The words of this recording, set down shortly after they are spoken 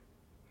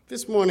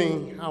This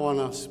morning, I want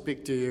to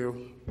speak to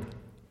you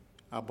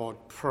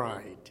about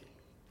pride.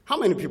 How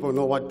many people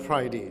know what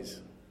pride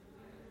is?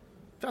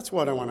 That's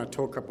what I want to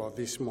talk about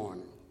this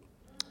morning.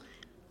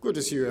 Good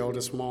to see you,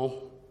 Elder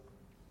Small.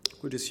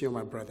 Good to see you,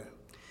 my brother.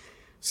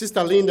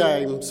 Sister Linda,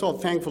 I'm so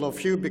thankful of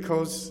you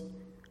because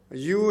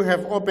you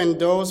have opened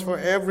doors for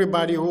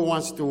everybody who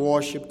wants to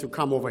worship to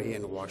come over here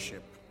and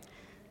worship.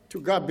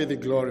 To God be the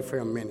glory for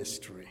your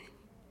ministry.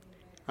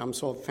 I'm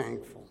so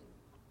thankful.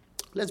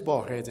 Let's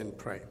bow our heads and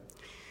pray.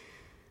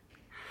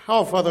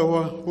 Our Father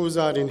who's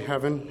art in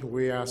heaven,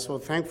 we are so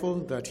thankful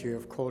that you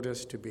have called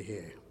us to be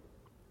here.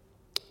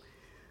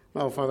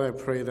 Now, Father, I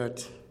pray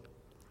that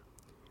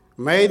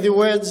may the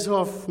words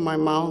of my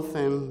mouth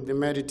and the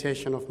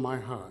meditation of my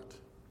heart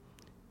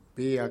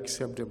be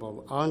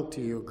acceptable unto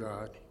you,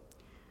 God.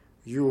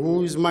 You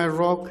who is my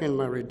rock and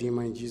my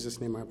redeemer, in Jesus'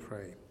 name I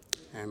pray.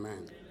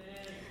 Amen.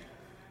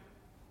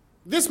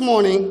 This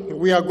morning,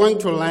 we are going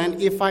to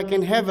learn, if I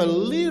can have a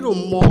little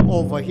more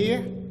over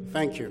here.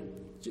 Thank you.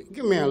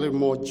 Give me a little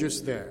more juice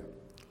there.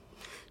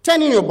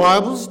 Turn in your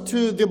Bibles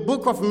to the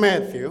book of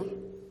Matthew.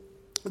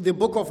 The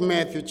book of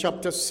Matthew,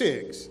 chapter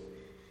 6.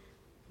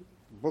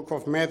 Book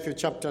of Matthew,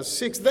 chapter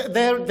 6.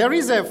 There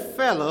is a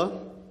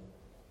fellow.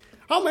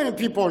 How many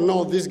people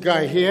know this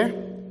guy here?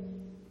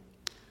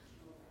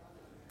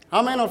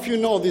 How many of you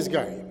know this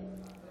guy?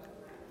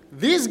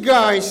 This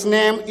guy's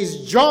name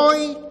is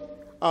Joey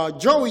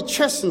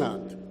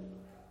Chestnut.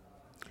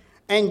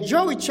 And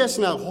Joey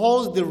Chestnut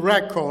holds the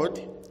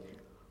record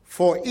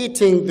for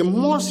eating the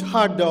most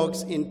hot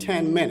dogs in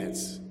 10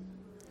 minutes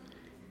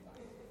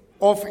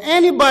of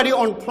anybody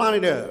on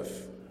planet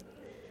Earth.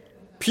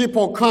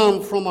 People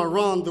come from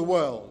around the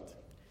world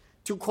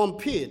to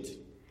compete.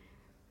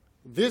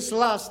 This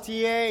last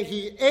year,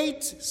 he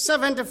ate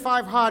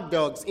 75 hot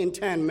dogs in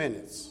 10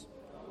 minutes.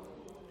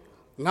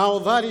 Now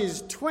that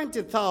is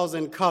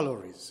 20,000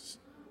 calories.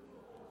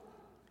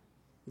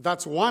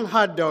 That's one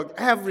hot dog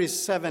every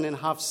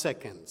 7.5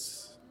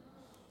 seconds.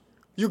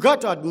 You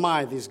got to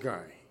admire this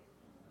guy.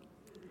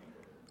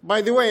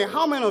 By the way,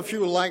 how many of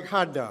you like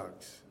hot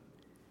dogs?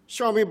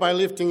 Show me by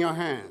lifting your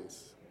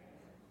hands.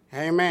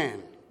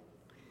 Amen.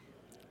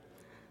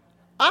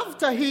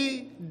 After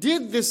he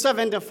did the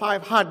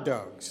 75 hot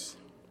dogs,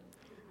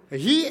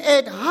 he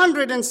ate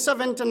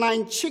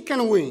 179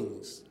 chicken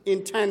wings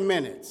in 10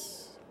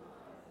 minutes.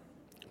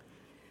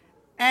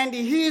 And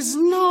he's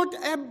not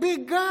a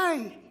big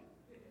guy.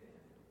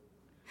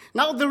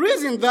 Now, the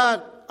reason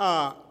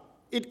that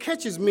it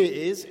catches me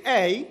is,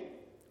 A,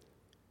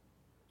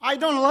 I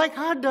don't like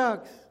hot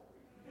dogs.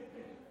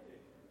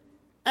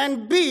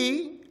 And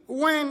B,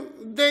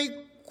 when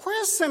they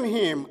question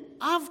him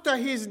after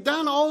he's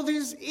done all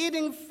these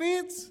eating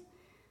feats,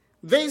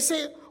 they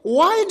say,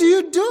 why do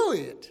you do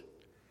it?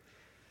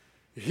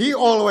 He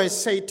always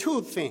says two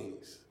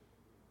things.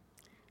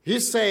 He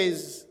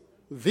says,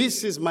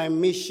 this is my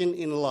mission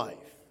in life.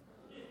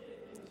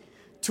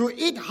 To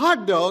eat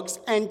hot dogs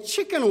and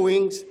chicken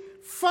wings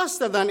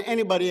faster than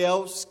anybody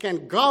else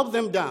can gulp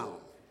them down.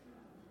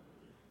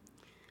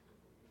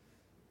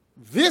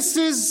 This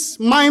is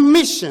my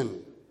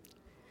mission.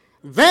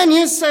 Then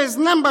he says,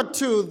 number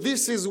two,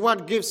 this is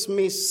what gives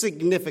me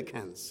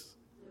significance.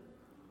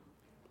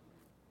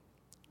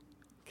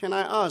 Can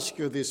I ask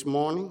you this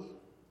morning,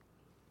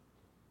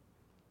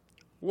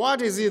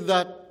 what is it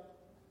that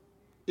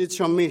it's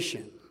your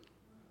mission?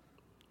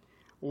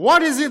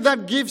 What is it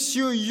that gives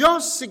you your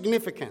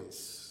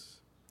significance?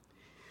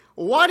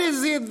 What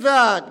is it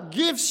that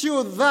gives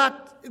you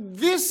that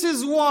this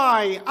is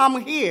why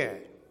I'm here?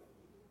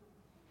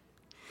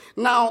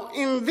 Now,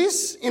 in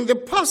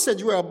the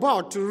passage we're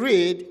about to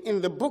read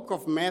in the book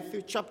of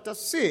Matthew, chapter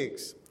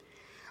 6,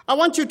 I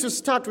want you to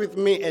start with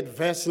me at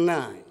verse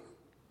 9.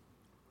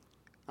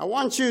 I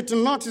want you to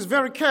notice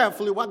very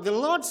carefully what the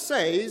Lord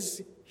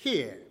says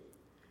here.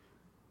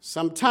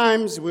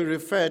 Sometimes we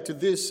refer to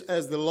this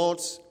as the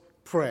Lord's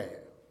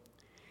Prayer.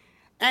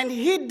 And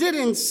he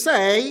didn't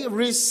say,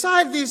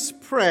 recite this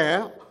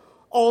prayer,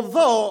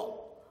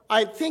 although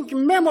I think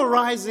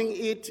memorizing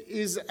it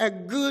is a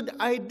good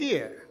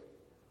idea.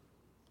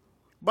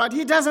 But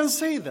he doesn't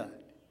say that.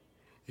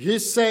 He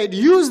said,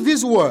 use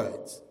these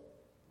words.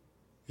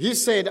 He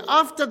said,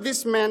 after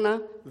this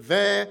manner,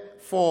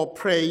 therefore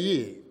pray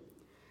ye.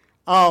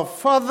 Our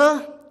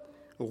Father,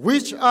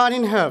 which art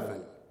in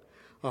heaven,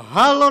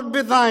 hallowed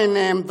be thy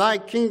name, thy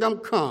kingdom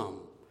come.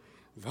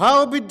 Thy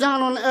will be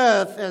done on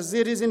earth as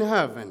it is in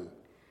heaven.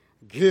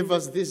 Give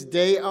us this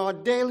day our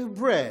daily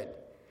bread,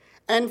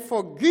 and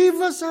forgive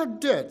us our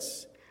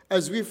debts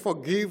as we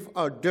forgive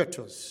our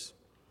debtors.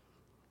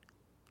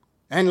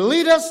 And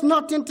lead us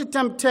not into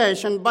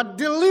temptation, but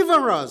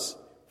deliver us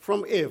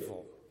from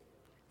evil.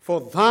 For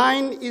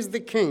thine is the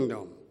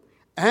kingdom,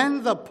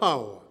 and the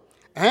power,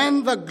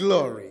 and the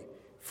glory,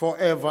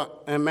 forever.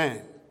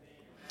 Amen.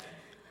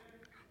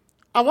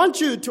 I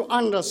want you to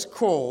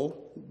underscore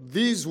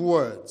these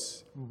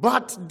words,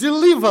 but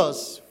deliver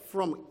us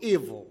from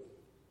evil.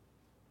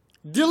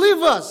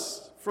 Deliver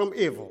us from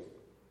evil.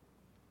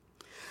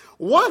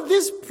 What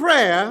this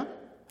prayer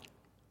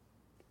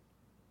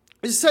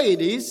say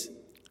this: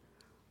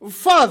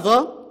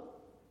 Father,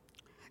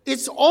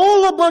 it's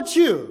all about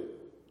you,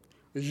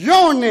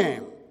 your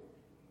name,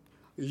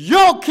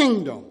 your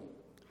kingdom,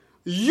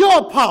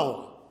 your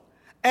power,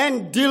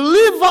 and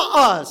deliver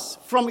us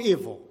from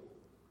evil.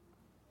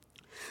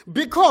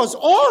 Because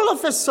all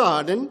of a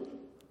sudden,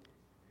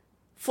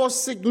 for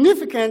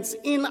significance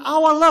in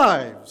our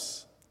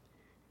lives,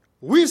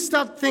 we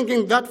start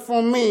thinking that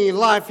for me,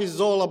 life is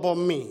all about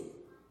me.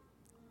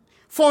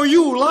 For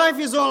you, life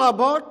is all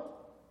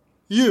about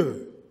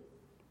you.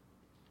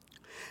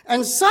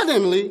 And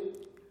suddenly,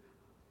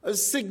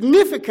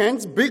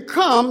 significance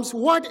becomes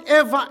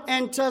whatever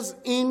enters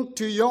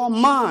into your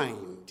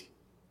mind.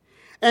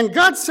 And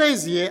God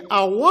says here,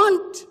 I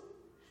want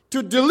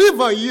to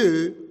deliver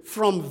you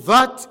from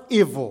that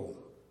evil.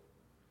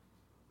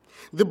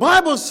 The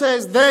Bible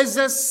says there is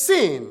a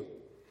sin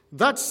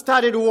that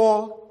started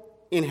war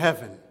in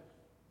heaven.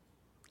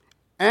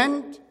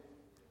 And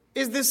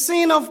it's the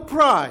sin of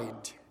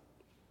pride.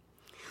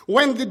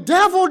 When the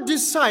devil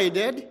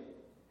decided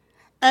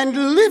and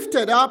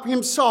lifted up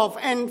himself,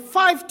 and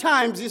 5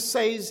 times he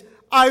says,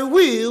 I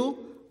will,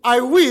 I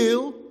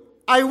will,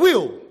 I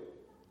will.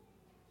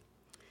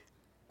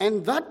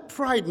 And that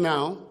pride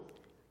now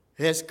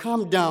has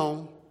come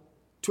down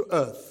to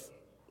earth.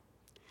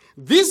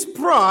 This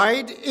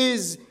pride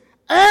is,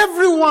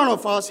 every one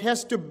of us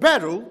has to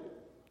battle,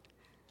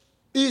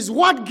 is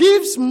what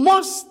gives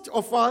most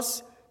of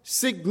us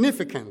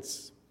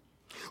significance.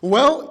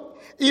 Well,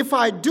 if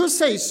I do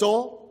say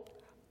so,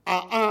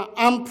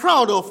 I'm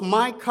proud of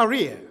my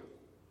career.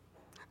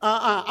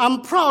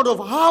 I'm proud of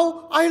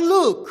how I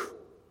look.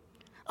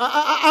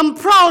 I'm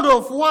proud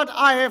of what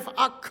I have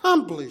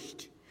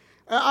accomplished.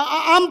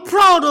 I'm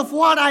proud of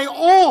what I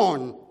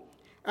own.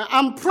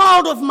 I'm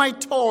proud of my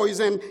toys,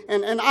 and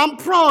I'm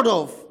proud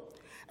of.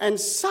 And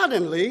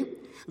suddenly,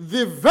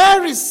 the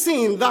very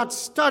sin that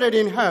started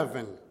in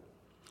heaven,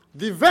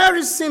 the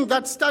very sin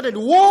that started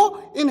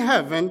war in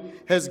heaven,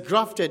 has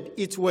grafted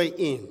its way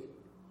in.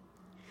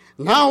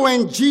 Now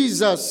when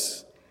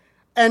Jesus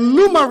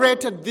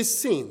enumerated the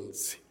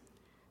sins,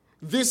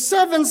 the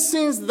 7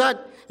 sins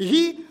that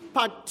he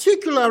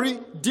particularly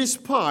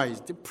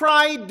despised,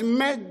 pride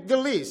made the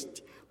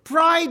list.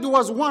 Pride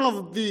was one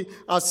of the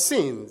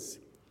sins.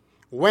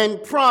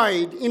 When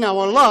pride in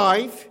our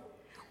life,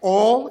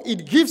 or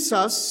it gives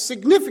us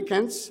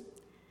significance,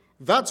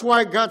 that's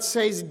why God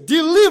says,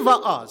 deliver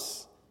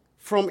us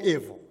from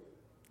evil.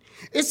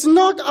 It's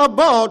not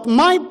about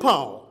my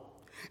power.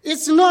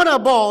 It's not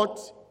about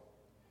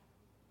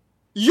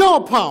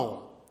your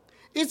power.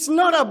 It's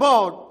not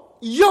about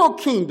your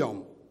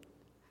kingdom.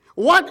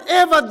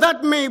 Whatever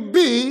that may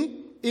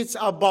be, it's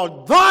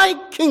about thy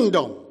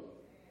kingdom.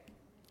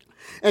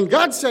 And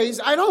God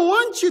says, I don't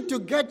want you to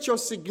get your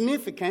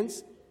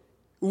significance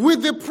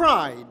with the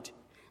pride,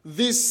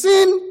 the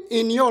sin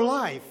in your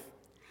life.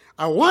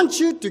 I want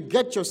you to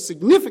get your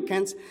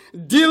significance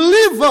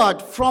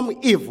delivered from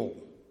evil.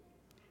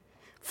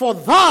 For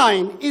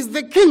thine is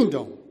the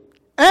kingdom,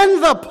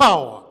 and the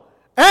power,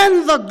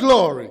 and the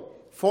glory,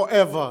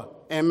 forever.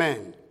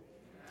 Amen.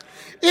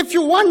 If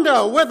you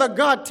wonder whether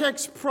God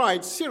takes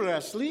pride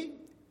seriously,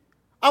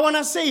 I want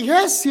to say,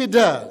 yes, he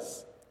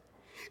does.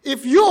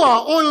 If you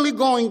are only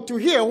going to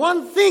hear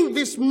one thing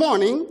this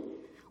morning,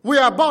 we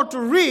are about to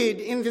read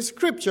in the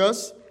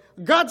scriptures,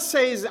 God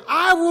says,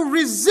 I will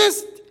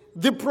resist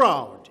the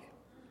proud.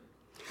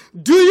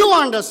 Do you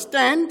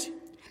understand?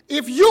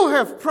 If you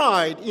have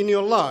pride in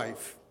your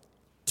life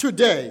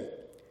today,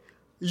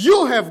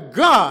 you have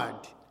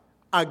God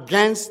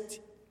against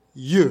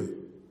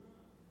you.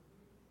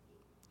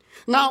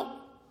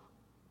 Now,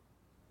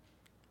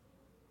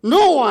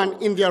 no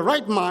one in their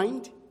right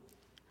mind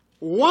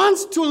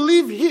wants to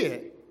live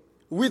here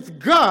with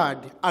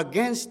God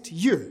against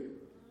you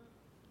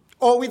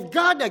or with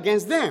God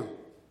against them.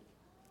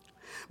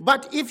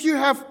 But if you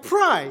have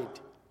pride,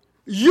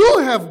 you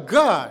have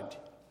God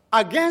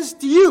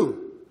against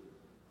you.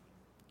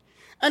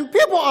 And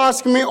people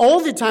ask me all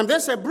the time, they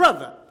say,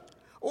 brother,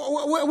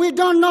 we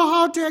don't know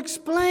how to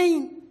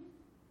explain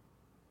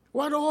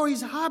what all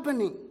is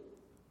happening.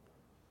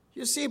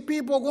 You see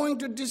people going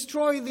to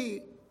destroy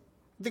the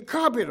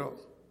Capitol.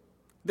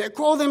 They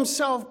call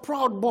themselves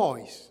Proud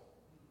Boys.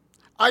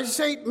 I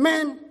say,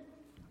 man,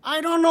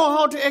 I don't know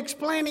how to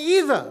explain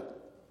either.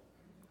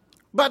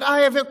 But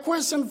I have a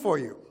question for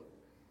you.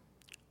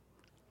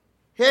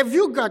 Have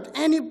you got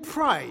any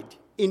pride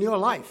in your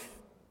life?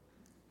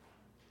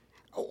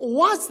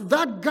 What's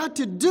that got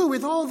to do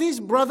with all this,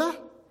 brother?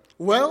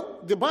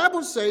 Well, the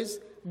Bible says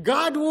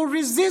God will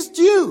resist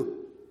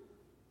you.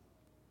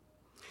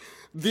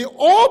 The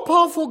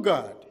all-powerful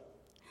God,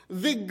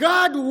 the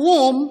God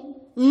whom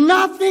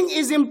nothing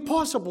is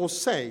impossible,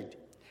 said,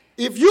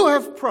 if you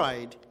have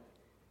pride,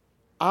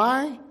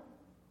 I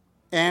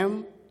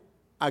am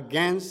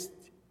against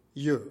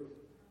you.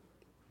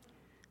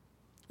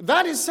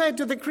 That is said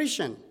to the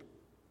Christian.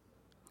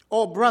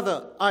 Oh,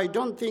 brother, I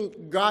don't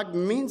think God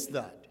means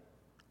that.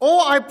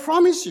 Oh, I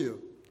promise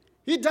you,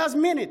 he does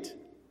mean it.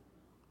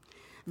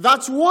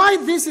 That's why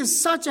this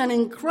is such an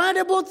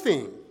incredible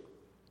thing.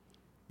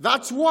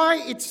 That's why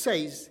it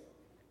says,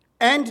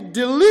 and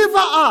deliver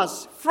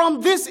us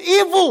from this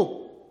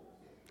evil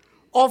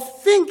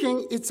of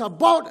thinking it's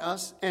about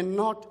us and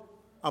not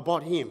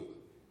about him.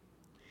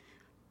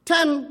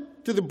 Turn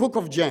to the book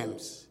of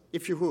James,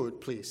 if you would,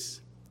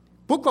 please.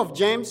 Book of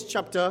James,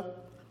 chapter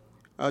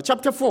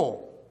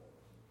 4.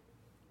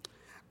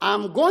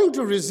 I'm going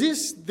to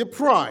resist the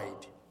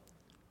pride.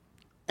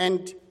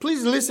 And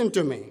please listen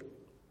to me.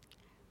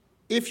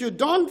 If you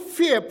don't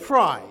fear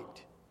pride,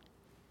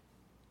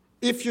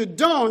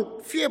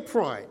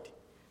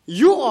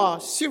 you are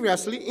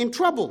seriously in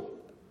trouble.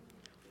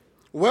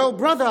 Well,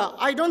 brother,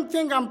 I don't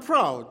think I'm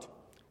proud.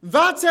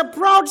 That's a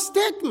proud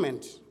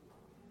statement.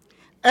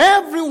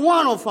 Every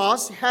one of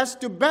us has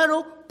to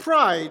battle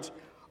pride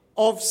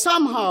of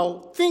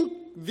somehow think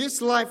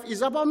this life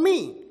is about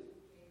me.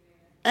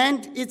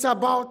 And it's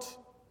about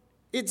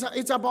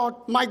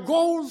my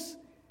goals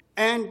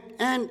and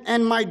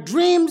my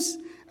dreams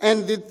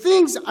and the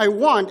things I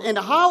want and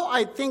how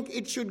I think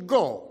it should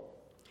go.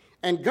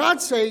 And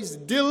God says,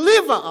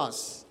 deliver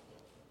us,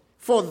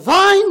 for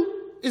thine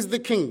is the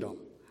kingdom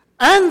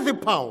and the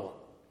power.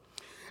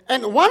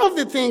 And one of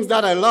the things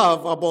that I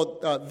love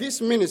about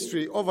this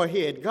ministry over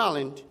here at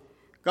Garland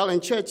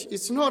Church,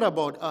 it's not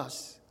about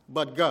us,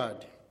 but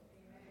God.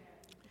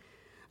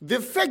 The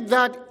fact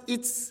that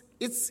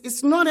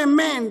it's not a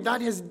man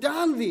that has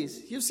done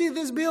this. You see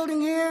this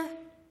building here?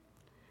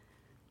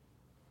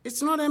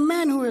 It's not a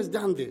man who has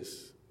done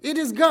this. It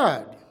is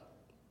God.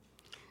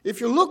 If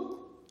you look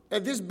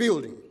at this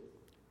building,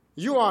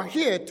 you are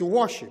here to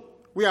worship.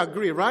 We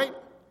agree, right?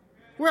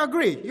 We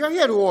agree. You're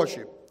here to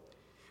worship.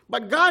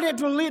 But God had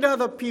to lead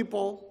other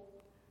people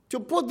to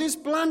put this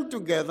plan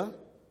together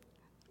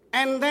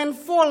and then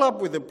follow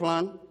up with the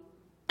plan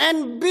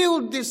and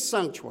build this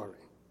sanctuary.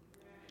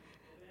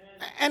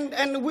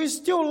 And we're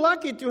still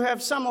lucky to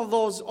have some of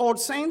those old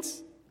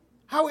saints.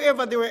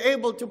 However, they were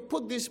able to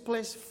put this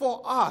place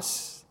for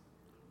us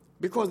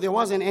because there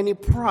wasn't any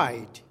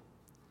pride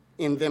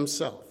in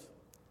themselves.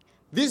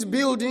 These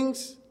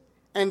buildings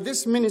and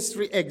this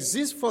ministry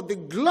exist for the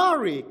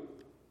glory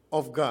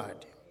of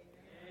God.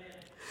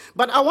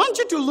 But I want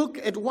you to look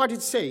at what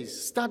it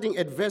says, starting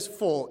at verse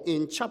 4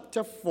 in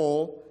chapter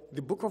 4,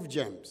 the book of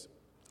James.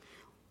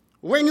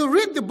 When you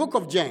read the book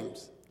of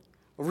James,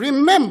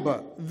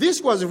 remember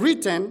this was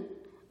written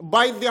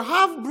by the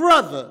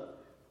half-brother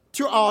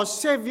to our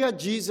Savior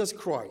Jesus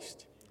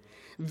Christ.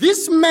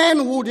 This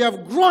man would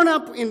have grown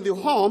up in the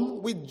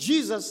home with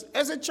Jesus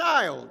as a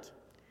child.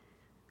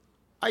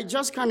 I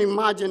just can't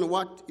imagine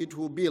what it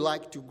would be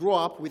like to grow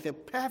up with a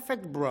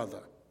perfect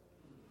brother.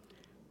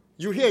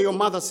 You hear your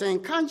mother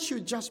saying, can't you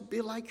just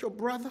be like your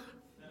brother?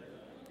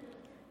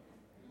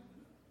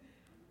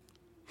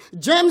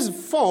 James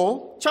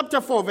 4, chapter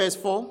 4, verse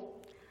 4,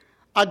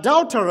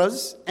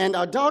 adulterers and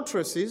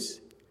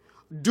adulteresses,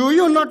 do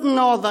you not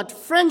know that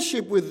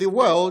friendship with the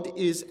world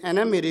is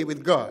enmity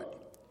with God?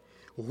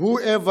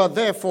 Whoever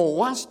therefore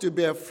wants to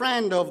be a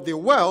friend of the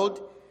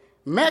world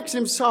makes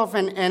himself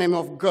an enemy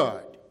of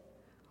God.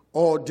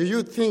 Or do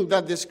you think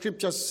that the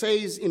scripture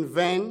says in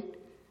vain,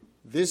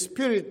 the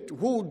Spirit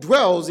who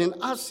dwells in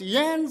us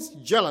yearns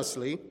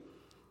jealously,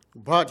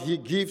 but he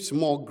gives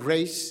more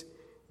grace.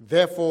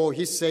 Therefore,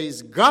 he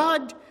says,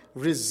 God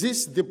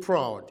resists the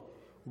proud,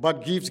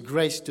 but gives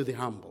grace to the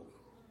humble.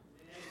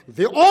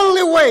 The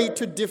only way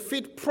to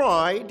defeat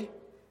pride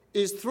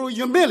is through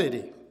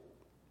humility.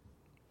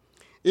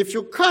 If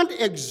you can't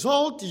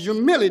exalt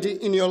humility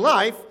in your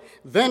life,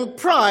 then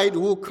pride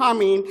will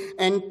come in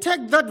and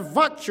take that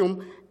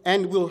vacuum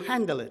and will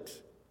handle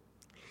it.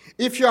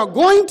 If you are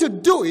going to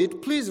do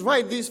it, please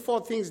write these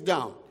 4 things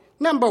down.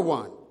 Number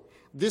 1,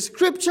 the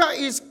scripture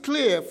is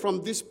clear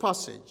from this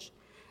passage.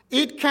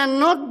 It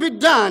cannot be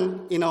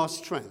done in our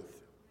strength.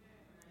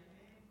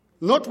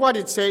 Note what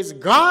it says,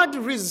 God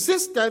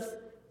resisteth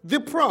the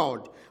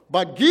proud,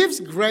 but gives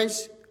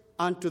grace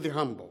unto the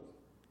humble.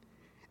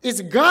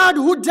 It's God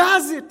who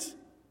does it.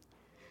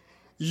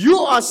 You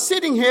are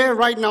sitting here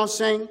right now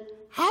saying,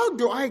 how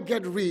do I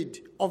get rid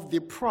of the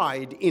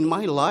pride in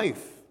my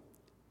life?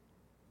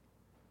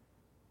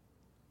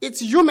 It's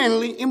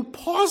humanly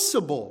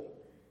impossible.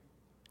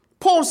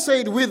 Paul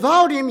said,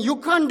 without him, you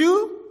can't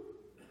do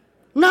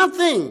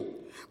nothing.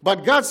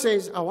 But God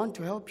says, I want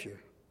to help you.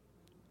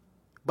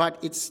 But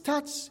it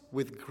starts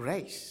with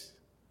grace.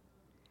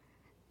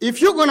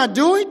 If you're going to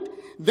do it,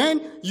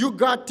 then you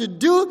got to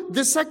do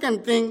the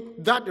second thing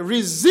that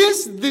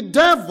resists the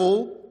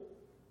devil.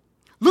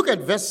 Look at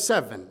verse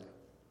 7.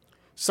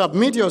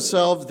 Submit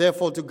yourselves,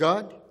 therefore, to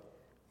God.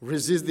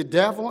 Resist the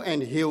devil,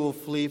 and he will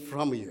flee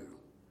from you.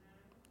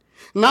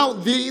 Now,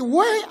 the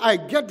way I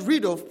get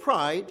rid of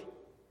pride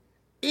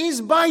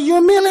is by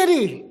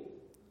humility.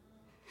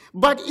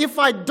 But if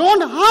I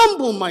don't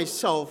humble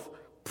myself,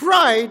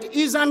 pride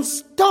is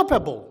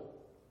unstoppable.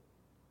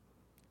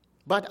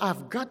 But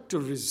I've got to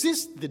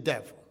resist the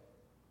devil.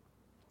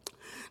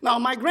 Now,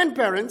 my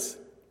grandparents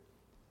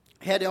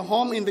had a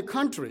home in the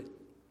country.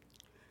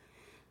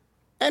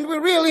 And we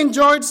really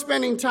enjoyed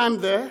spending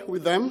time there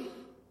with them,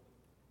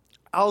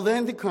 out there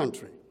in the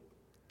country.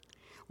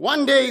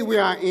 One day we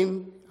are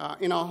in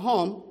our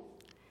home,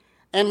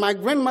 and my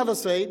grandmother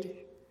said,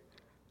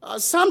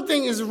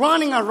 something is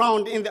running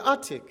around in the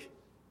attic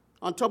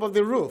on top of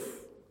the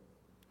roof.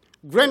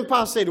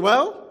 Grandpa said,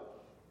 well,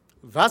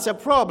 that's a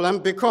problem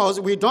because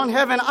we don't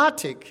have an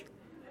attic.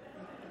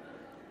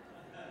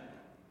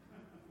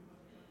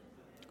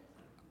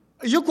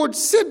 You could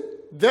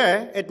sit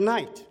there at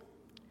night,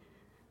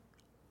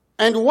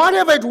 and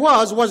whatever it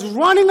was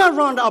running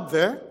around up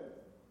there.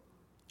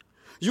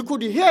 You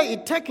could hear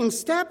it taking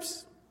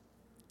steps.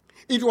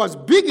 It was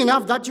big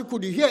enough that you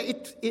could hear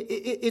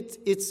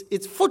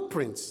its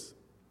footprints.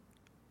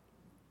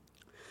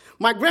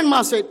 My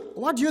grandma said,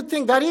 what do you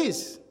think that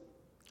is?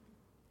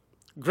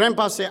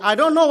 Grandpa said, I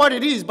don't know what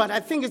it is, but I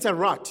think it's a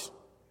rat.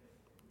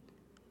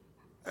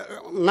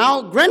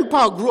 Now,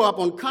 Grandpa grew up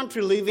on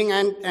country living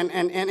and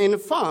in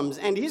farms,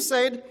 and he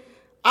said,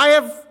 I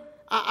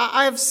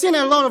have seen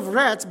a lot of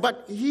rats,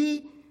 but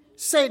he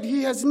said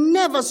he has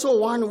never saw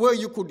one where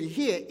you could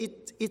hear its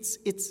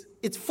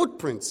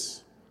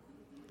footprints.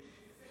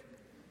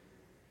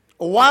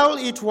 While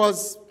it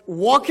was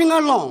walking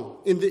along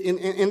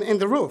in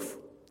the roof,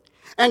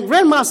 and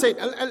Grandma said,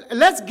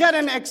 let's get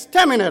an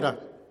exterminator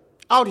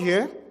out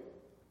here.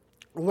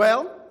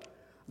 Well,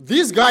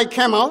 this guy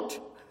came out,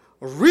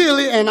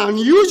 really an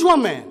unusual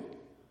man.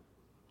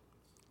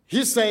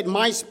 He said,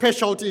 my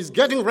specialty is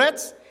getting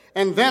rats,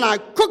 and then I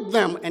cook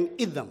them and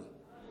eat them.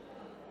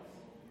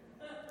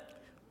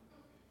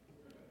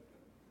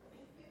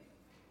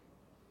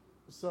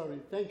 Sorry,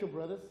 thank you,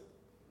 brothers.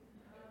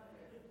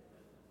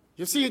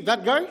 You see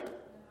that guy?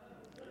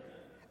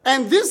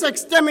 And this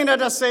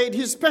exterminator said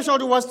his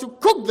specialty was to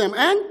cook them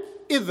and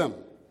eat them.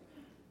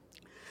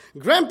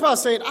 Grandpa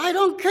said, I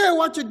don't care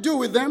what you do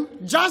with them,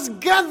 just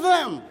get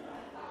them.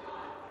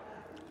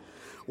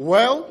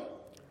 Well,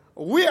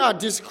 we are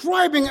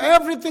describing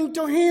everything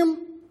to him,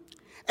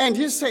 and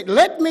he said,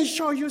 let me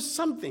show you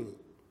something.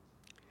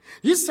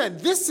 He said,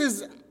 this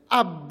is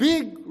a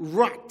big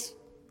rat.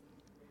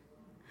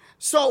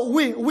 So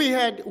we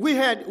had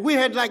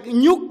like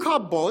new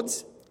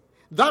cupboards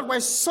that were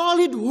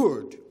solid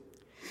wood,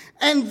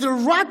 and the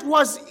rat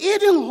was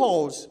eating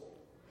holes,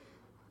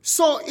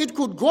 so it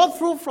could go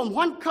through from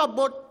one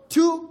cupboard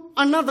to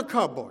another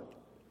cupboard.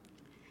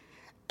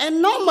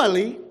 And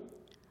normally,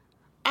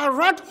 a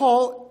rat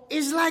hole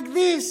is like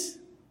this.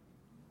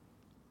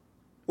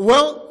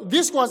 Well,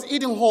 this was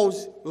eating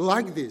holes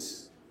like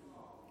this.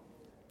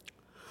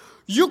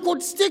 You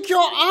could stick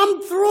your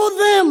arm through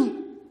them.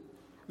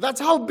 That's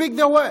how big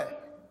they were.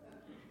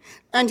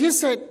 And he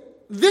said,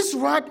 this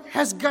rat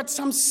has got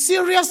some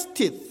serious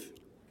teeth.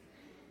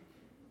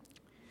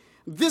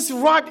 This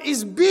rat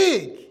is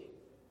big.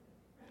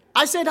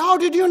 I said, how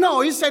did you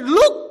know? He said,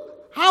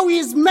 look how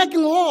he's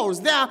making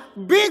holes. They are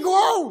big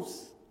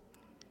holes.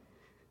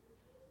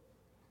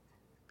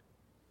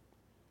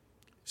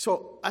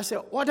 So I said,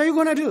 what are you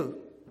going to do?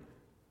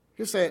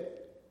 He said,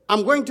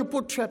 I'm going to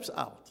put traps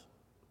out.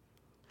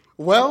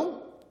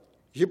 Well,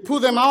 he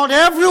put them out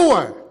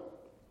everywhere.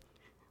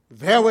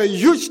 There were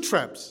huge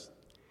traps.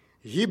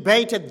 He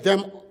baited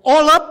them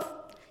all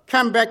up,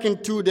 came back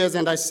in 2 days,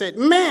 and I said,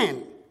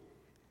 man,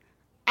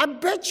 I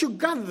bet you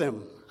got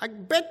them. I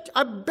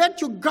bet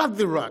you got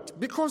the rat,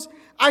 because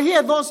I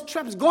hear those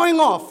traps going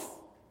off.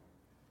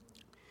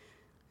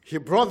 He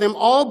brought them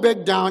all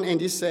back down,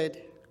 and he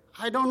said,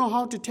 I don't know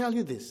how to tell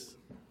you this,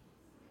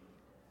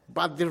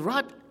 but the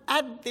rat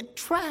ate the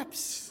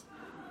traps.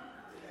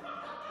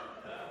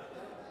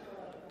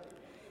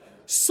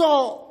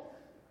 So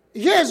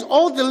here's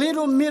all the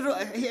little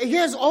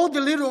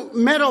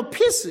metal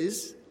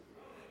pieces,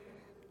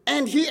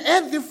 and he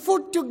ate the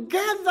food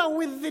together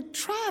with the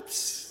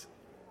traps.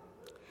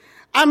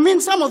 I mean,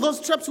 some of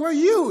those traps were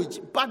huge,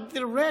 but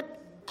the rat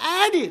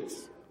ate it.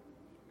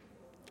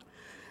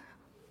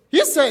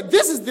 He said,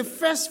 this is the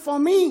first for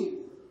me.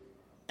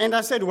 And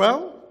I said,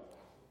 well,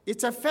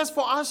 it's a first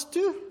for us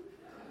too.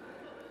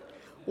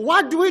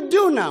 What do we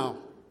do now?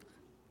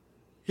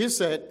 He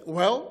said,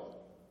 well,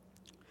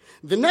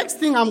 the next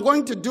thing I'm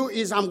going to do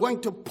is I'm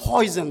going to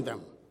poison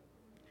them.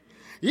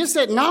 He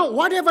said, now,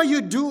 whatever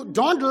you do,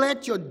 don't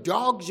let your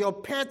dogs, your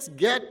pets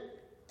get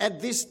at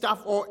this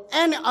stuff or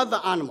any other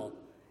animal.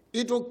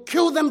 It will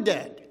kill them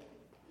dead.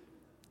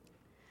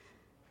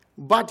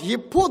 But he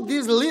put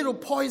these little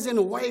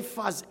poison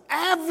wafers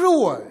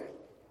everywhere.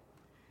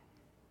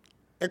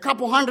 A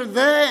couple hundred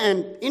there,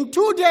 and in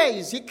 2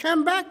 days he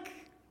came back.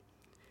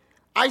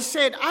 I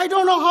said, I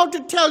don't know how to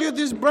tell you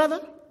this,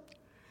 brother.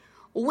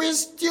 We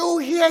still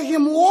hear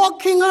him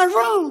walking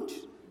around.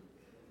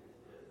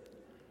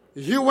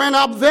 He went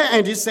up there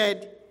and he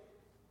said,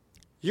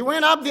 he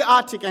went up the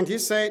attic and he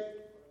said,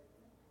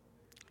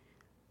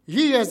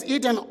 he has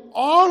eaten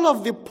all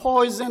of the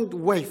poisoned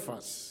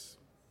wafers,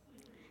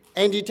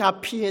 and it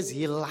appears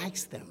he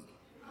likes them.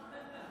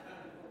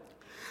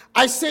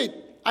 I said,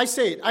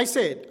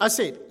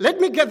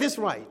 let me get this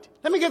right.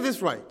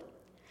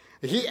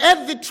 He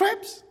ate the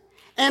traps,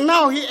 and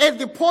now he ate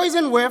the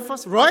poisoned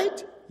wafers,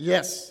 right?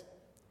 Yes.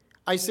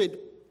 I said,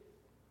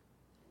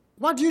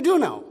 what do you do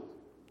now?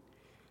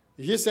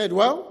 He said,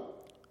 well,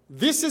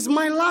 This is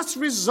my last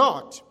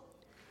resort.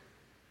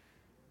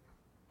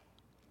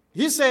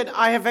 He said,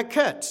 I have a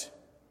cat.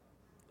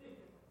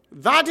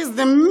 That is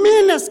the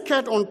meanest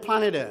cat on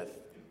planet Earth.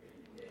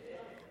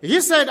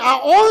 He said, I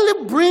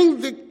only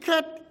bring the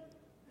cat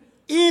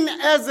in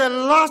as a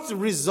last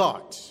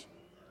resort.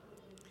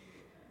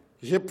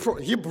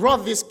 He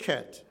brought this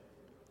cat.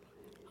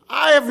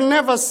 I have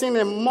never seen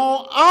a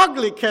more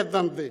ugly cat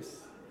than this.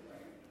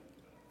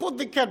 Put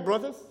the cat,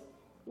 brothers.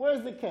 Where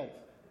is the cat?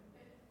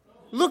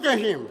 Look at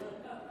him.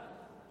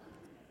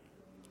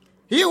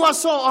 He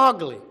was so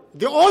ugly.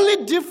 The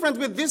only difference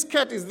with this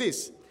cat is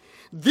this.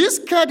 This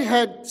cat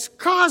had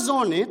scars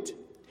on it.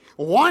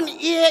 One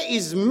ear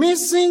is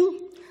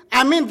missing.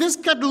 I mean, this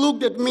cat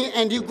looked at me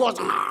and he goes,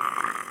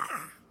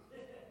 "Argh."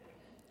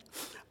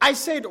 I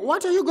said,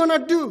 what are you going to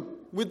do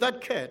with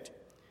that cat?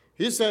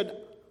 He said,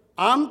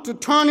 I'm to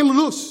turn him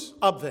loose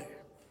up there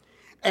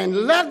and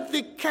let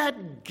the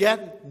cat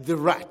get the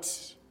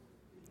rat.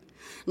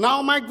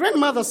 Now, my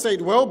grandmother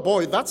said, well,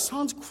 boy, that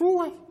sounds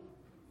cruel.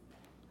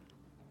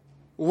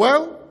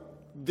 Well,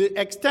 the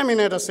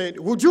exterminator said,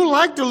 would you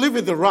like to live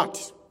with the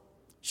rat?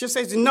 She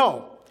says,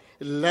 no,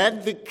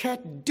 let the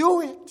cat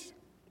do it.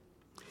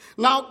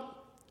 Now,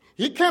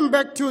 he came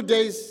back 2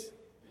 days.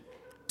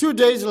 2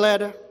 days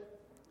later,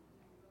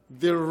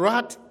 the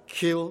rat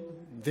killed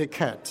the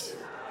cat.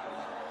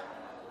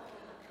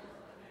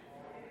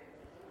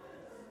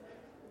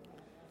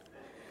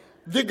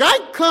 The guy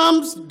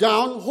comes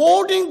down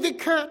holding the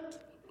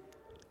cat.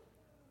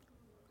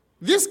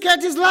 This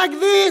cat is like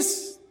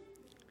this.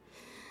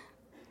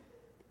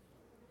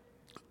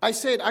 I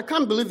said, I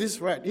can't believe this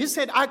rat. He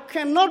said, I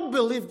cannot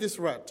believe this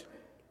rat.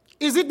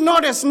 Is it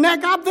not a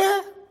snake up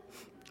there?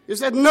 He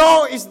said,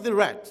 no, it's the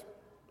rat.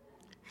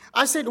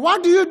 I said,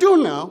 what do you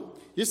do now?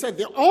 He said,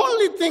 the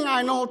only thing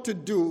I know to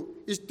do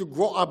is to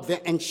go up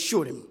there and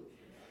shoot him.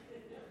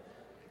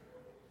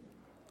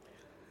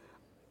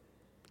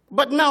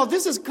 But now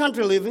this is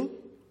country living.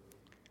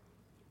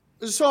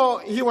 So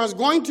he was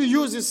going to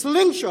use a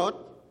slingshot,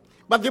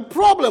 but the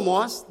problem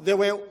was there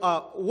were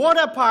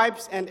water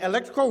pipes and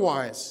electrical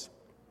wires.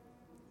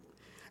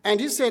 And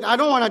he said, I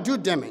don't want to do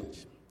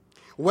damage.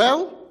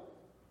 Well,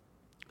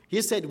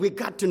 he said, we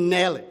got to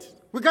nail it.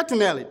 We got to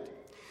nail it.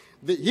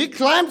 He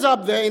climbs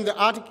up there in the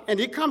attic, and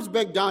he comes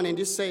back down, and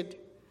he said,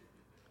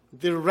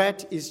 the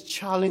rat is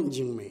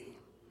challenging me.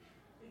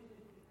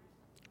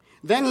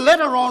 Then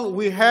later on,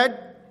 we heard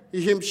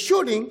him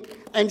shooting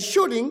and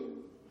shooting.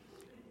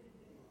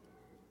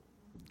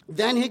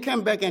 Then he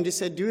came back, and he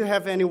said, do you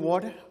have any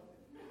water?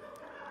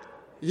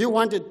 He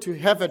wanted to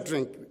have a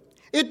drink.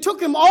 It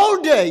took him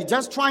all day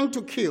just trying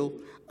to kill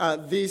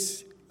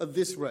this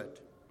rat.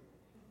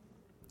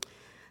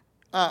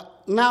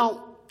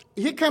 Now,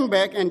 he came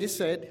back and he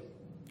said,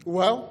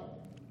 well,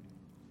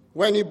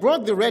 when he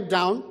brought the rat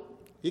down,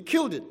 he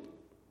killed it.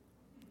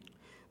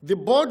 The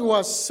board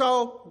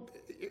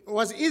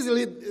was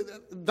easily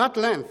that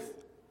length.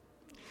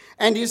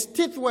 And his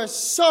teeth were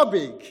so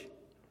big.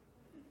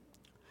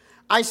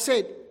 I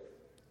said,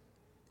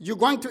 you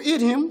going to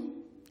eat him?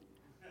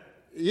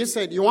 He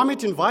said, you want me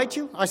to invite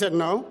you? I said,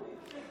 no.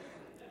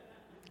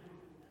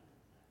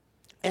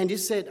 And he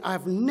said,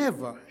 I've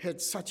never had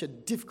such a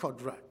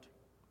difficult rat.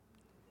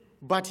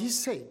 But he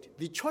said,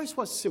 the choice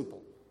was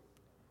simple.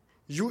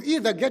 You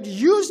either get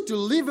used to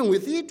living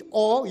with it,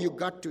 or you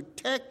got to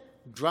take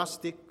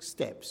drastic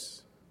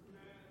steps.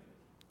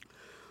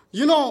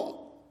 You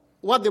know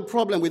what the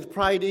problem with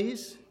pride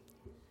is?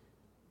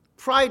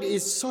 Pride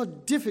is so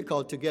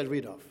difficult to get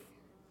rid of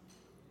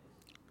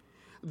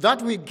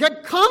that we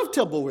get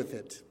comfortable with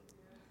it.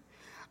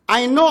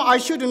 I know I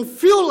shouldn't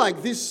feel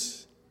like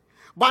this,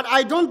 but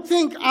I don't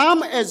think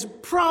I'm as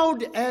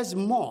proud as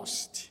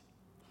most.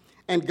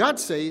 And God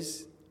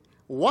says,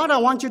 what I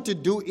want you to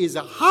do is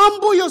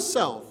humble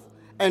yourself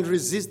and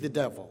resist the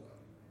devil.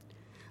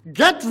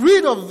 Get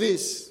rid of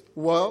this.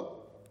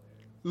 Well,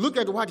 look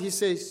at what he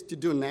says to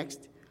do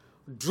next.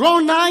 Draw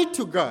nigh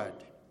to God.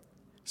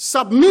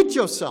 Submit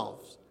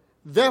yourselves,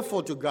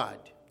 therefore, to God.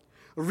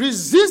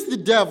 Resist the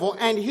devil,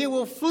 and he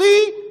will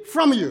flee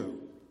from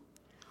you.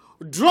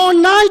 Draw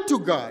nigh to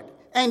God,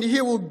 and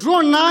he will draw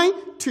nigh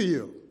to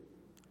you.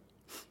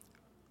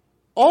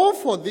 All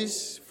for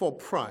this, for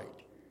pride.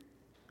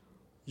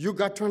 You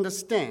got to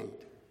understand,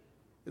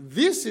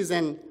 this is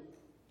an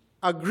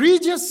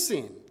egregious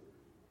sin.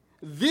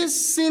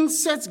 This sin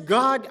sets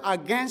God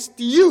against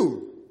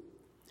you.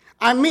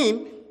 I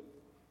mean,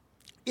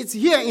 it's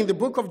here in the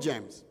book of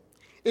James.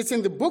 It's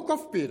in the book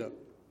of Peter.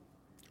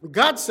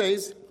 God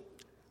says,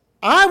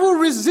 I will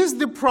resist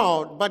the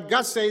proud, but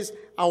God says,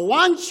 I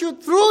want you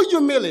through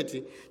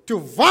humility to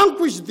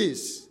vanquish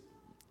this.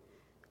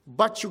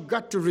 But you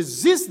got to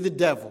resist the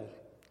devil,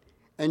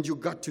 and you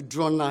got to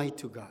draw nigh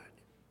to God.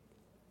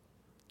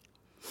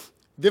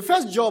 The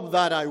first job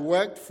that I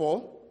worked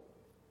for,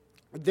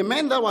 the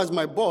man that was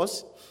my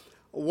boss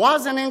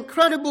was an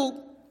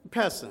incredible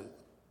person,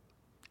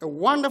 a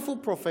wonderful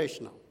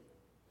professional.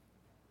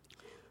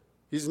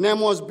 His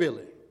name was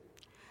Billy.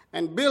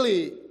 And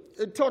Billy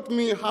taught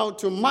me how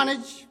to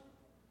manage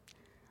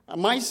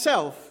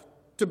myself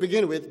to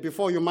begin with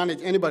before you manage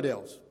anybody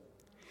else.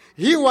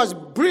 He was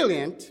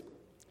brilliant.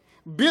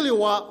 Billy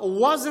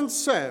wasn't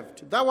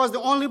served. That was the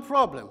only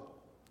problem.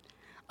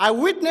 I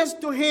witnessed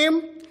to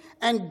him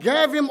and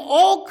gave him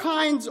all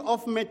kinds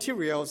of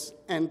materials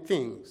and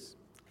things.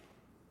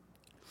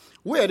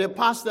 We had a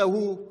pastor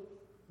who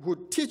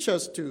teach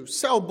us to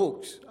sell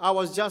books. I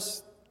was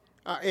just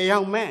a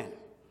young man.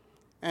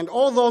 And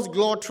all those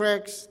glow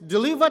tracks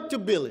delivered to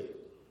Billy.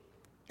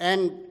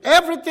 And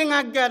everything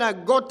I get, I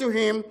go to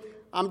him.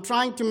 I'm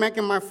trying to make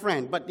him my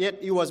friend, but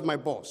yet he was my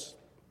boss.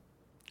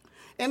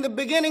 In the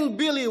beginning,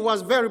 Billy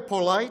was very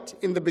polite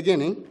in the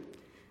beginning.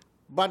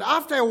 But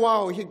after a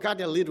while, he got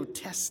a little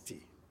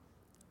testy.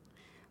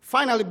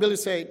 Finally, Billy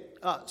said,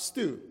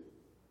 Stu,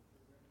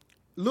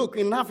 look,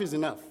 enough is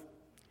enough.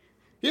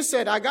 He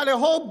said, I got a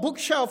whole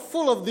bookshelf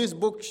full of these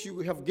books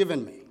you have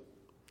given me.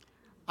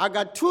 I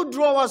got 2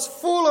 drawers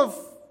full of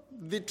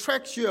the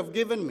tracts you have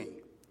given me.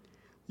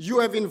 You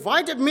have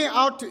invited me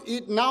out to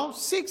eat now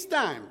 6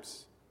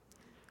 times.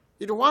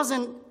 It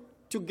wasn't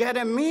to get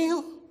a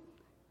meal.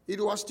 It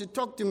was to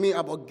talk to me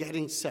about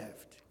getting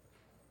served.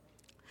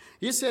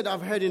 He said,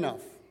 I've heard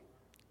enough.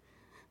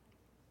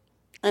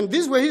 And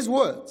these were his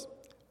words.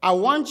 I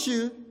want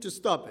you to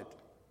stop it.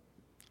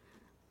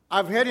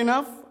 I've heard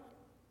enough.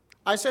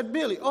 I said,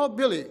 Billy,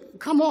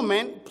 come on,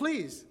 man,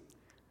 please.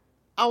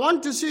 I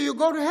want to see you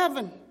go to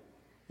heaven.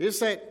 He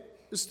said,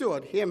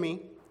 Stuart, hear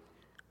me.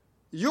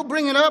 You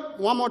bring it up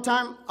one more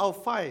time, I'll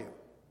fire you.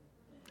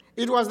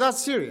 It was that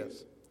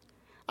serious.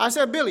 I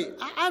said, Billy,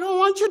 I don't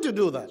want you to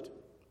do that.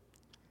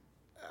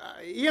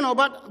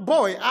 But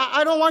boy,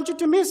 I don't want you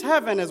to miss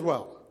heaven as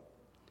well.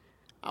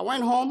 I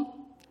went home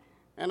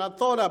and I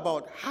thought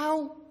about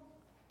how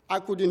I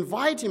could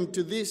invite him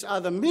to this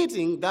other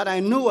meeting that I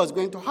knew was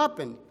going to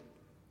happen.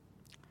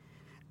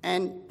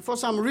 And for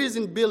some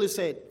reason, Billy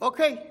said,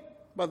 okay,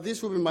 but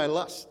this will be my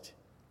last.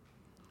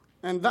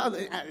 And that,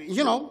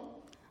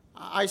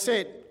 I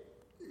said,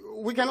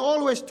 we can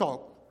always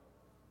talk.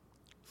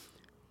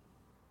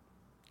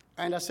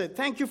 And I said,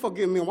 thank you for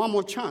giving me one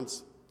more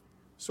chance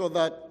so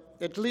that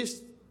at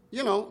least,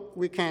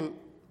 we can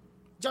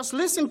just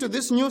listen to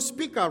this new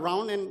speaker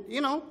around and,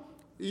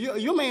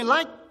 you may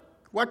like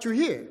what you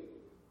hear.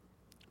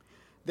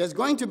 There's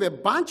going to be a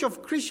bunch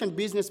of Christian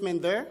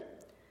businessmen there.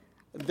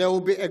 There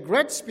will be a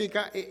great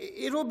speaker.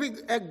 It will be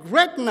a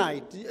great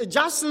night.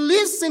 Just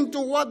listen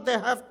to what they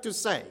have to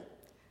say.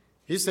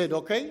 He said,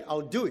 okay,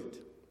 I'll do it.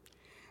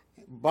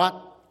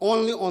 But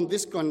only on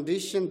this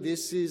condition,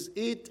 this is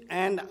it,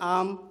 and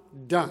I'm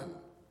done.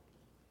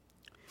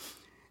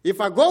 If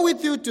I go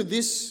with you to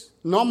this,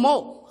 no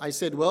more. I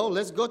said, well,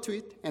 let's go to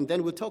it, and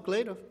then we'll talk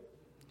later.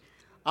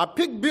 I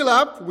picked Bill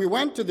up. We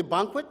went to the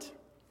banquet.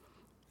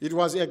 It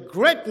was a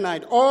great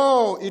night.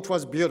 Oh, it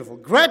was beautiful.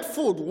 Great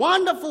food,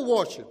 wonderful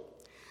worship.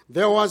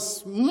 There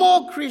was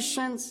more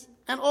Christians,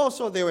 and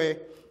also there were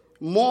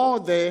more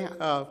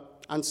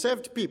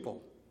unsaved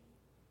people.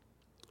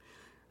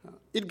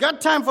 It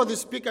got time for the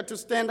speaker to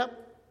stand up.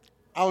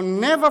 I'll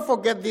never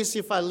forget this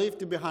if I live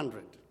to be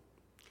 100.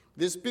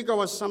 The speaker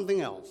was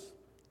something else.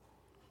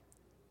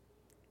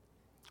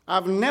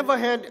 I've never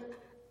had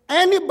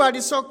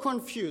anybody so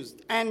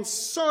confused and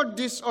so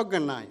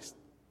disorganized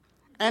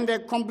and a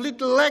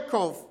complete lack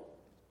of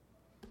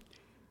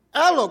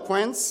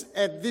eloquence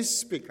at this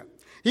speaker.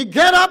 He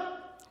got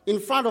up in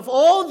front of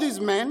all these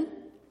men,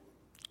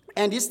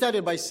 and he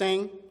started by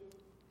saying,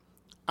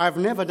 I've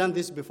never done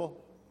this before.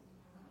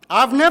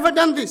 I've never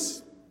done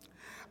this.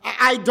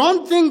 I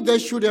don't think they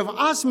should have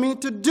asked me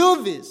to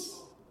do this.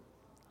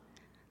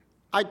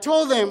 I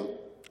told them,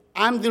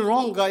 I'm the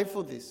wrong guy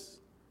for this.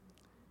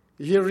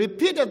 He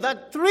repeated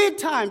that 3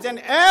 times, and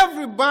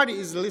everybody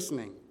is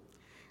listening.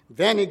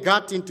 Then he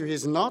got into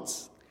his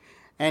notes,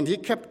 and he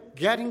kept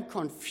getting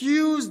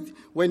confused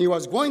when he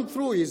was going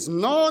through his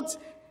notes.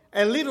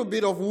 A little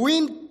bit of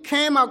wind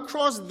came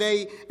across,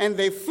 and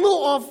they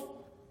flew off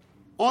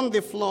on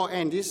the floor,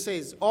 and he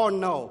says, oh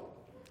no,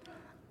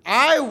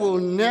 I will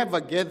never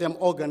get them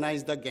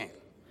organized again.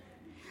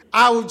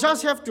 I will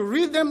just have to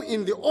read them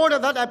in the order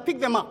that I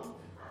picked them up.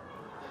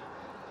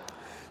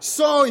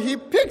 So he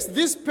picks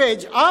this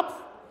page up.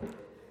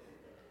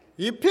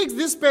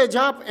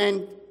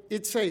 And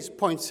it says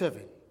point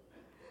 7.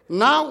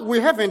 Now we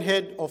haven't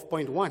heard of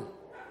point 1.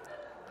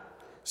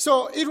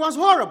 So it was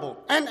horrible.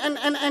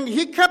 And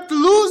he kept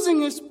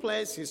losing his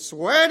place. He's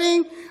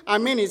sweating.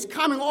 It's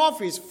coming off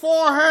his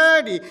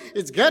forehead.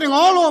 It's getting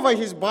all over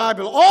his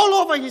Bible, all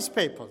over his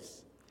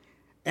papers.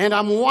 And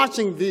I'm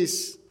watching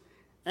this.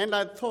 And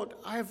I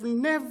thought, I've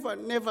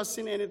never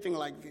seen anything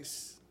like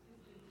this.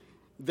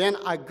 Then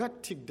I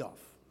got ticked off.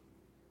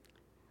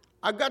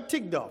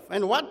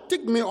 And what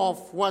ticked me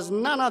off was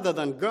none other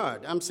than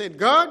God. I said,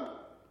 God,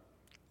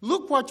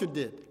 look what you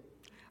did.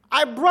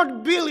 I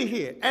brought Billy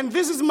here, and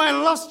this is my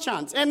last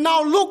chance. And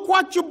now look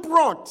what you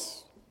brought.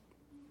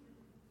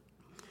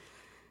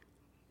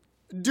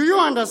 Do you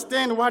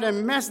understand what a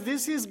mess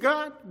this is,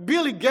 God?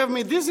 Billy gave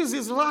me, this is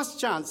his last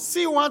chance.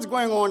 See what's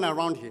going on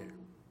around here.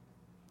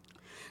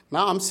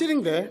 Now I'm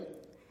sitting there.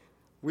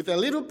 with a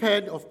little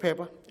pad of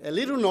paper, a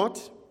little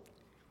note,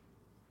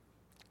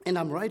 and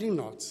I'm writing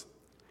notes.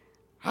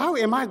 How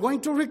am I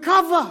going to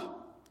recover?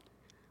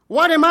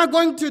 What am I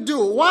going to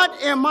do?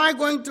 What am I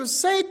going to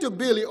say to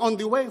Billy on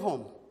the way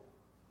home?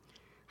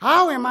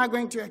 How am I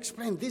going to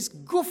explain this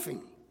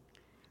goofing?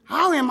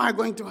 How am I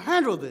going to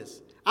handle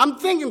this? I'm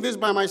thinking this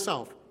by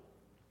myself.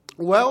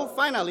 Well,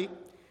 finally,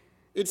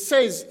 it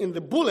says in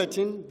the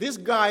bulletin, this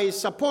guy is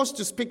supposed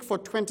to speak for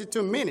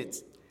 22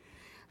 minutes.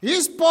 He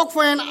spoke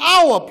for an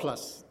hour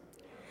plus.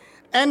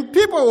 And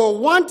people were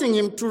wanting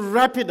him to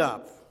wrap it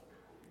up.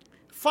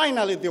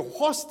 Finally, the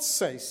host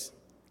says,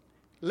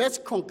 let's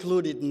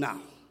conclude it now.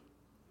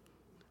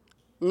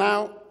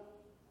 Now,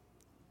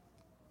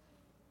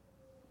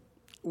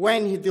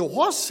 when the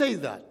host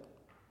says that,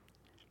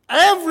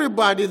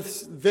 everybody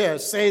there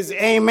says,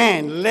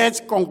 amen, let's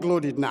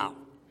conclude it now.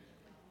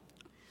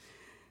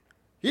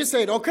 He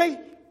said, okay.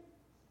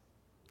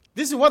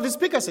 This is what the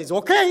speaker says.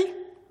 Okay,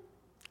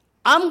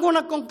 I'm going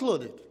to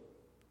conclude it.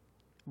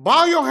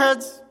 Bow your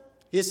heads,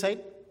 he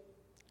said.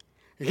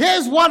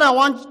 Here's what I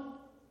want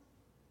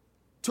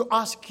to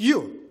ask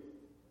you.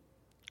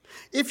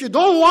 If you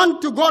don't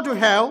want to go to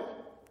hell,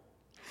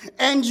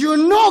 and you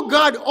know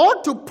God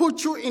ought to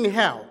put you in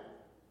hell,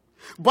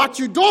 but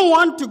you don't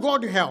want to go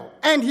to hell,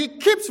 and he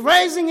keeps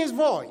raising his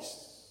voice,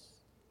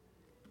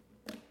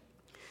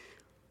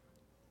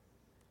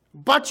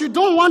 but you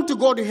don't want to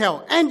go to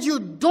hell, and you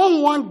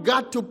don't want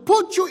God to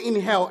put you in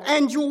hell,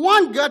 and you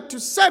want God to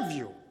save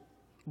you,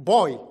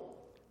 boy,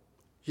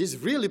 he's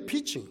really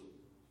preaching.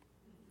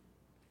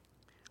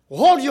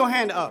 Hold your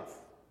hand up.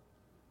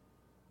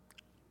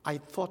 I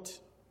thought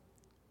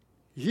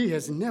he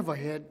has never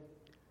heard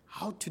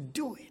how to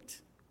do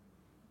it.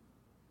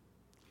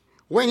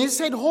 When he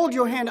said, hold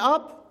your hand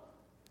up,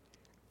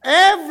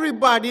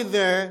 everybody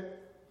there,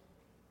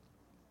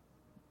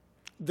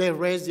 they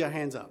raised their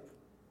hands up,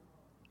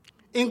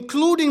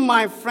 including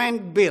my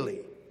friend Billy.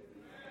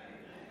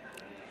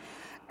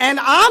 And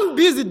I'm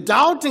busy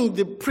doubting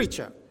the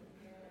preacher,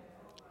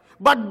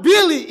 but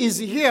Billy is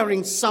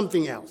hearing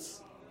something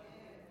else.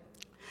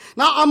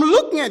 Now I'm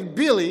looking at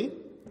Billy,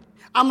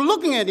 I'm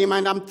looking at him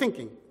and I'm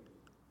thinking,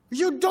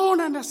 you don't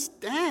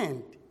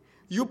understand.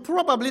 You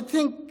probably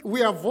think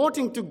we are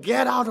voting to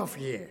get out of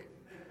here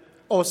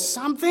or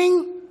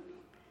something.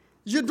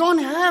 You don't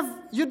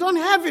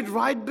have it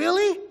right,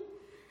 Billy.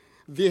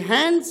 The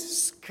hands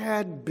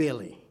scared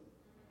Billy.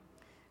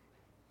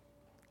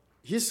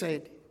 He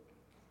said,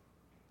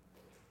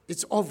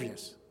 it's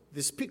obvious.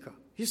 The speaker,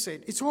 he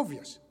said, it's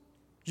obvious.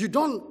 You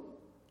don't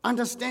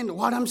understand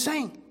what I'm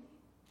saying.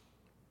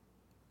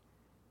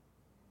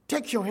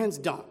 Take your hands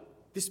down,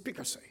 the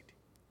speaker said.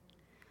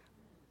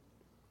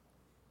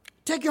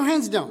 Take your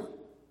hands down.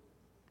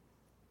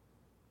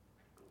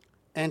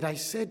 And I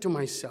said to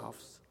myself,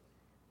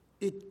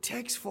 it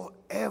takes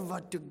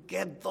forever to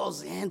get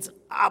those hands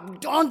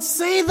up. Don't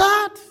say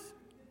that.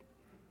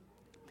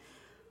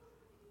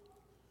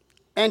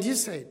 And he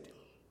said,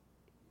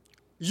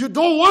 you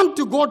don't want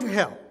to go to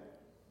hell.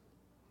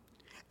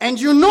 And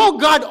you know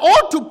God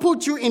ought to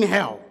put you in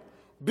hell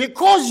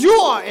because you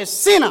are a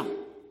sinner.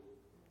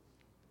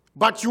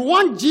 But you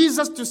want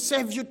Jesus to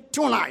save you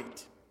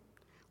tonight.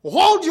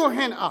 Hold your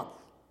hand up.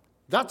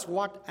 That's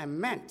what I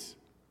meant.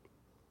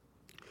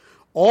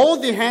 All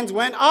the hands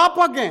went up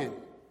again.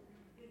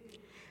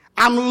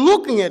 I'm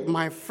looking at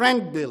my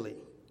friend Billy.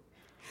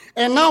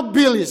 And now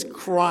Billy is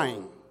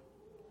crying.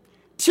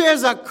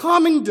 Tears are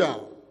coming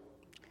down.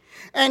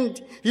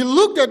 And he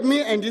looked at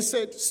me and he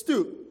said,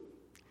 Stu,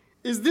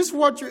 is this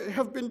what you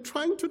have been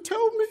trying to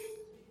tell me?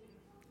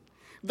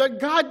 That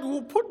God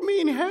will put me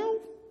in hell?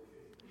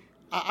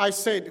 I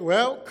said,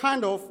 well,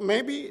 kind of,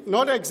 maybe,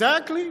 not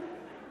exactly.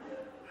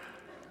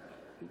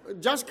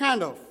 Just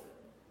kind of.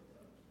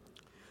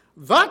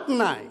 That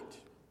night,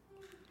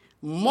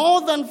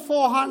 more than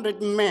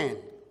 400 men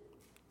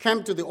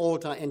came to the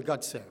altar and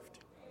got saved.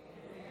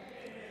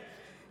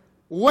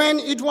 When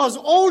it was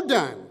all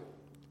done,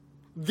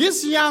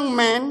 this young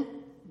man,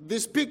 the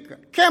speaker,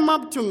 came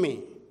up to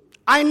me.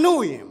 I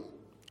knew him.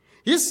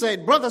 He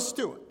said, Brother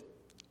Stewart,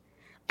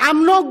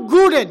 I'm not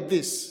good at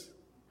this.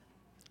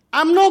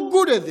 I'm not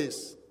good at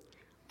this.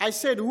 I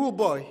said, oh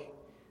boy,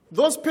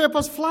 those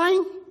papers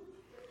flying?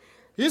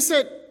 He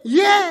said,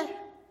 yeah,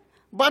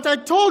 but I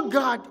told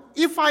God,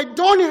 if I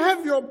don't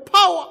have your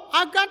power,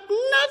 I got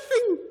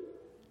nothing.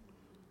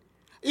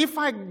 If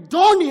I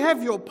don't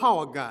have your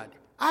power, God,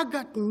 I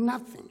got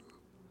nothing.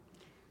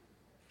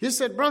 He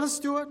said, Brother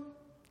Stewart,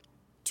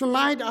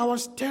 tonight I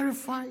was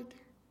terrified.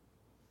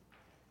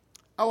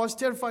 I was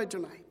terrified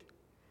tonight.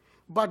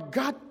 But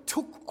God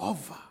took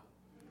over.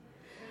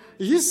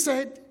 He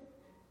said,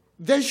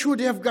 they should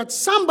have got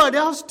somebody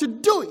else to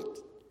do it.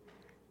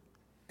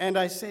 And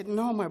I said,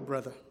 no, my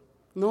brother.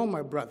 No,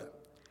 my brother.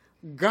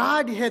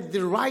 God had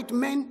the right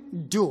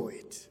man do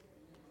it.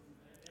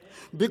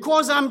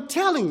 Because I'm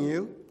telling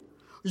you,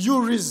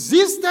 you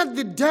resisted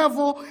the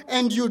devil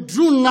and you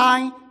drew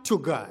nigh to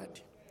God.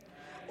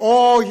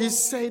 Oh, he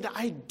said,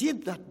 I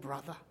did that,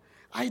 brother.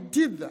 I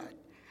did that.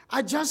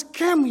 I just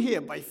came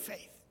here by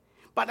faith.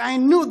 But I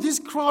knew this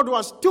crowd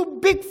was too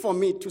big for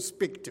me to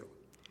speak to.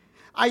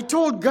 I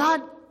told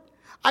God,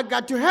 I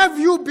got to have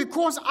you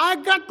because I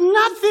got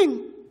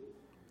nothing.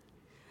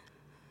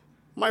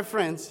 My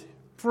friends,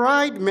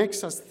 pride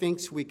makes us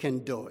think we can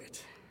do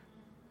it.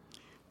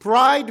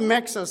 Pride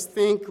makes us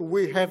think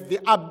we have the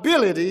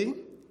ability.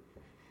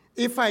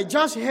 If I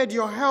just had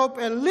your help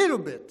a little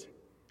bit,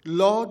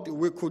 Lord,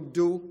 we could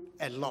do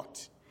a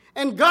lot.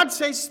 And God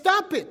says,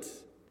 stop it.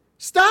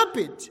 Stop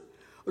it.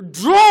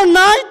 Draw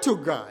nigh to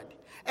God,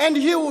 and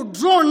he will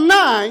draw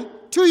nigh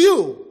to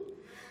you.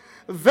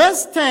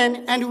 Verse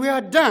 10, and we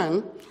are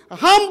done.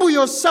 Humble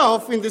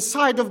yourself in the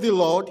sight of the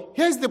Lord.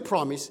 Here's the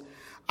promise.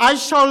 I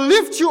shall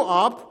lift you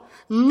up.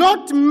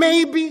 Not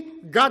maybe,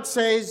 God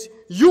says,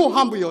 you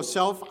humble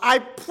yourself. I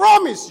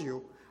promise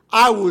you,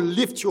 I will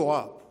lift you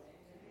up.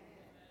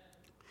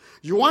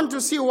 You want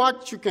to see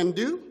what you can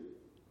do?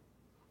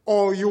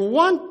 Or you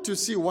want to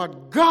see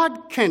what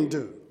God can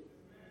do?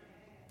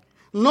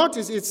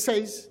 Notice it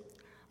says,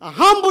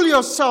 humble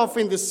yourself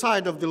in the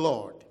sight of the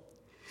Lord.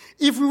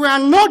 If we are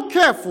not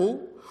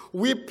careful,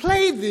 we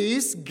play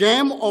this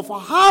game of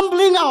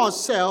humbling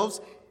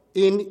ourselves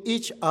in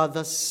each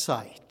other's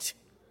sight.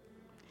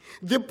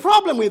 The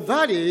problem with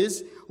that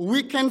is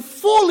we can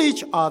fool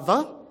each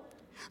other.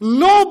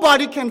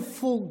 Nobody can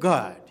fool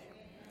God.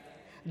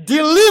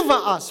 Deliver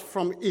us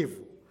from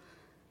evil.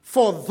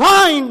 For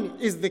thine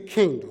is the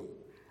kingdom,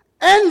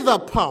 and the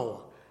power,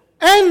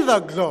 and the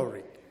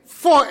glory,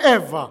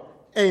 forever.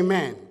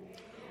 Amen.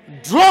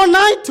 Draw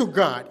nigh to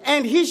God,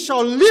 and he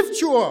shall lift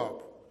you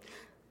up.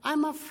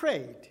 I'm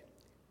afraid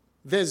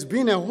there's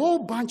been a whole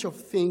bunch of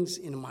things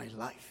in my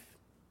life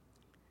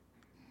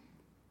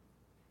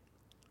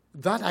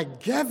that I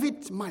gave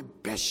it my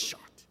best shot.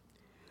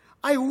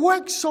 I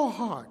worked so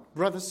hard,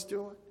 Brother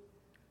Stewart.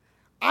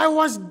 I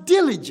was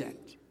diligent.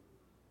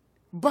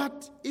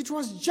 But it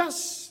was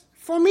just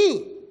for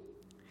me.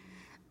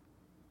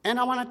 And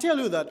I want to tell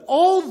you that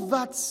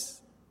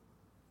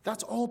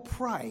that's all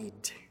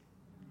pride.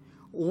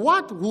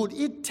 What would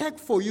it take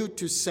for you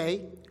to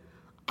say,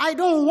 I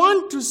don't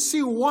want to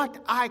see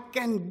what I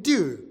can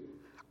do.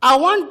 I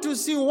want to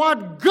see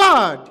what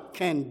God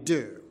can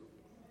do.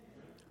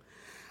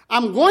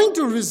 I'm going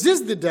to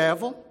resist the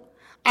devil.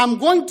 I'm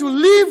going to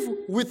live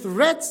with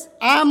rats.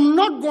 I'm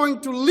not going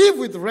to live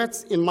with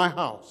rats in my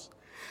house.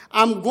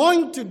 I'm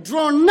going to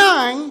draw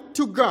nigh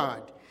to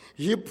God.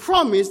 He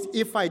promised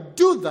if I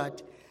do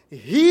that,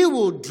 he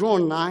will draw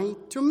nigh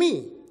to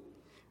me.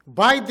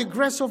 By the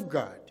grace of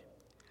God,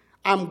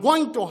 I'm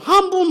going to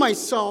humble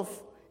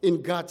myself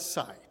in God's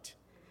sight.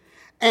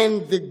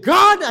 And the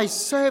God I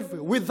serve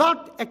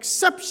without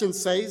exception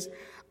says,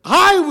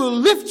 I will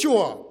lift you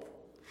up.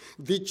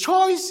 The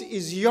choice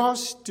is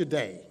yours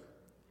today.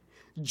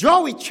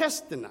 Joey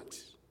Chestnut,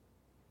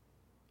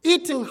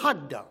 eating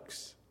hot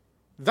dogs,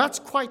 that's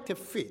quite a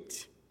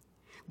feat.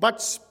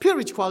 But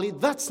spiritually,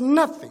 that's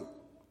nothing.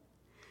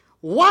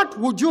 What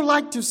would you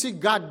like to see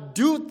God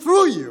do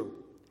through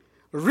you?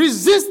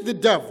 Resist the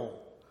devil.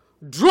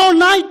 Draw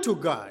nigh to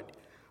God.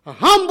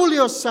 Humble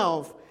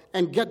yourself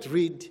and get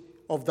rid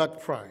of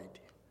that pride.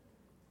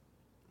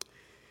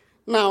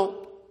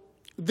 Now,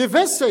 the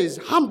verse says,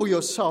 humble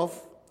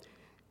yourself,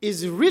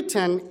 is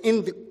written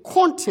in the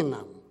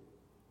continuum.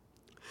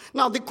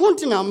 Now, the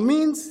continuum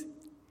means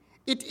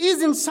it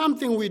isn't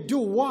something we do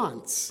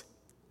once.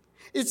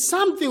 It's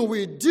something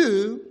we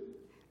do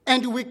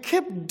and we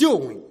keep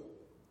doing.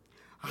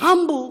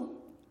 Humble,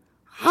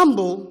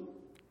 humble,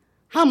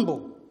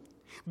 humble.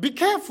 Be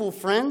careful,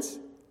 friends,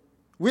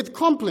 with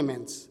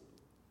compliments.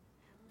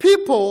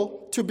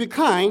 People, to be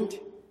kind,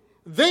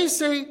 they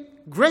say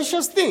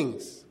gracious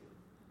things.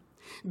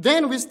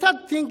 Then we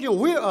start thinking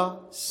we are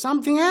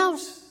something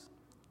else.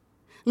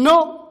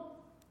 No,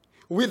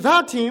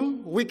 without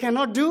him, we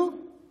cannot do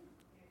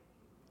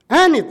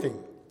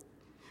anything.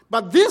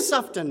 But this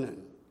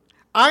afternoon,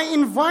 I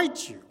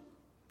invite you.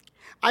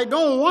 I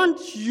don't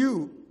want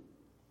you.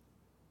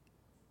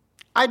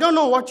 I don't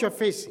know what you're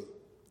facing.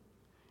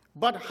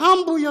 But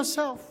humble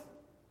yourself.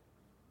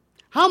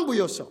 Humble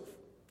yourself.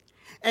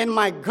 And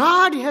my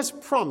God has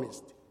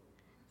promised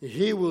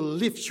he will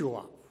lift you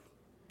up.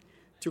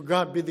 To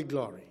God be the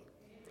glory.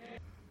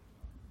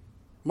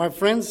 My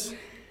friends,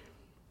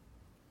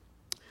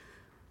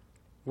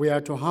 we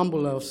are to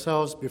humble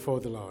ourselves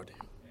before the Lord.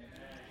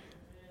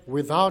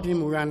 Without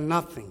him, we are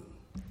nothing.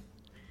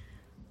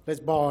 Let's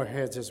bow our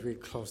heads as we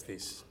close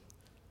this.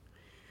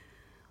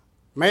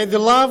 May the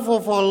love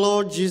of our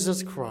Lord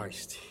Jesus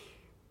Christ,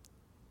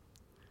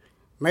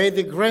 may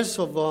the grace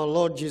of our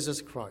Lord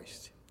Jesus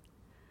Christ,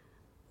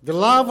 the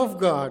love of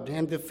God,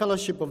 and the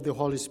fellowship of the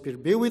Holy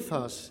Spirit be with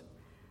us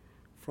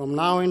from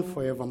now and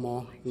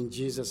forevermore. In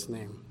Jesus'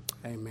 name,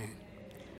 amen.